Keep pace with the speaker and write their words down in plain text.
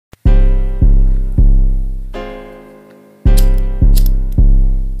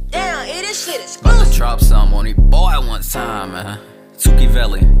About to drop something on your boy one time, man.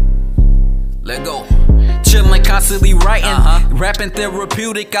 TOOKIEVELLI. Let go. Chillin', constantly writing, rapping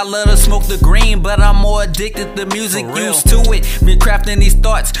therapeutic. I love to smoke the green, but I'm more addicted to music. Used to it, been crafting these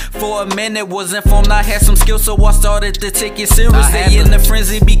thoughts for a minute. Was informed I had some skills, so I started to take it serious. Stay in the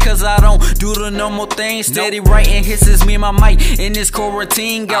frenzy because I don't do the normal thing. Steady writing hits is me and my mic in this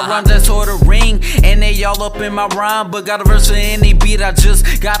quarantine. Got rhymes that's sort of ring, and they all up in my rhyme. But got a verse for any beat, I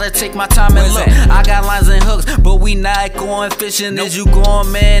just gotta take my time and look. I got lines and hooks, but we not going fishing. As you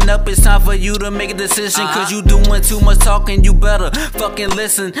going man up, it's time for you to make a decision. Cause you doing too much talking, you better fucking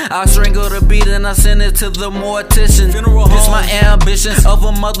listen. I strangle the beat and I send it to the mortician. This my ambition of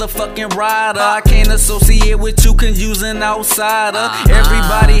a motherfucking rider. I can't associate with you cause you's an outsider.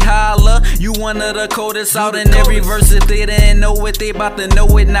 Everybody holla, you one of the coldest out in every verse. If they didn't know it, they about to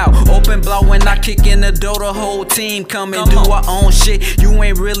know it now. Open blow when I kick in the door, the whole team come and do our own shit. You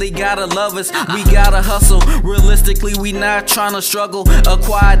ain't really gotta love us, we gotta hustle. Realistically, we not trying to struggle.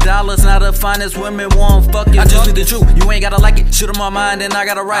 Acquire dollars, not the finest women won't fuck it. I just do the truth, you ain't gotta like it. Shit on my mind and I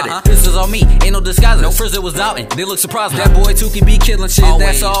gotta write it. This is all me, ain't no disguising. No first it was doubting, they look surprised. That boy Tookie be killing shit,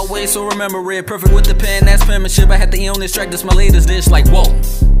 that's always, so remember it. Perfect with the pen, that's penmanship. I had to eat on this track, this my latest dish. Like whoa,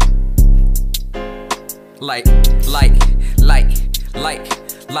 like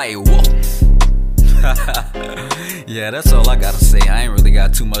whoa. Yeah, that's all I gotta say. I ain't really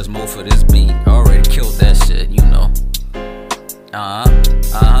got too much more for this beat. I already killed that shit, you know.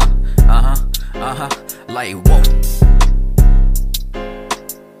 Like whoa.